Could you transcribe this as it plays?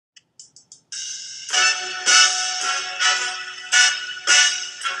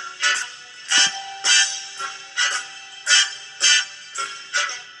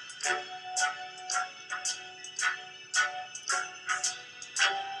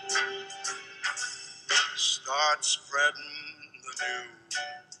start spreading the news.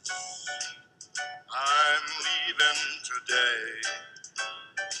 I'm leaving today.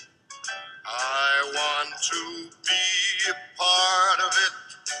 I want to be a part of it.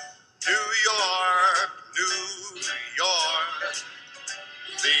 New York, New York,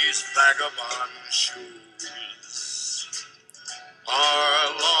 these vagabond shoes are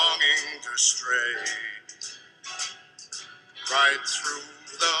longing to stray right through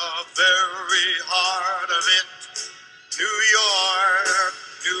the very heart of it. New York,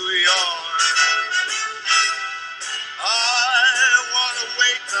 New York, I want to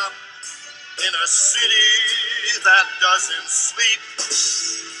wake up in a city that doesn't sleep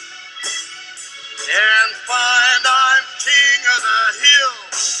and find I'm king of the hill,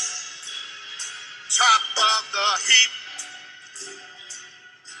 top of the heap.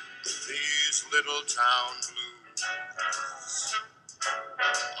 These little town blues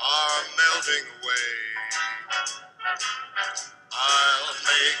are melting away. I'll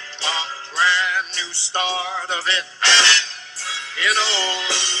make a brand new start of it in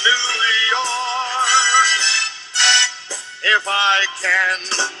old New York. If I can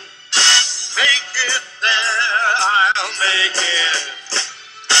make it there, I'll make it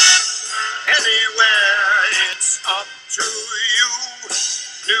anywhere. It's up to you,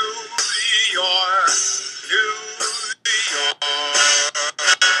 New York, New York.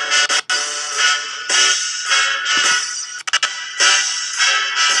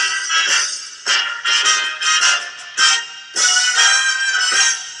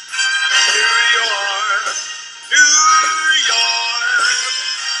 New York, New York,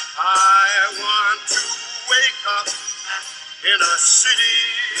 I want to wake up in a city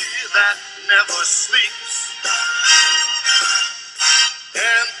that never sleeps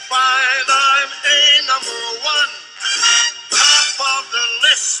and find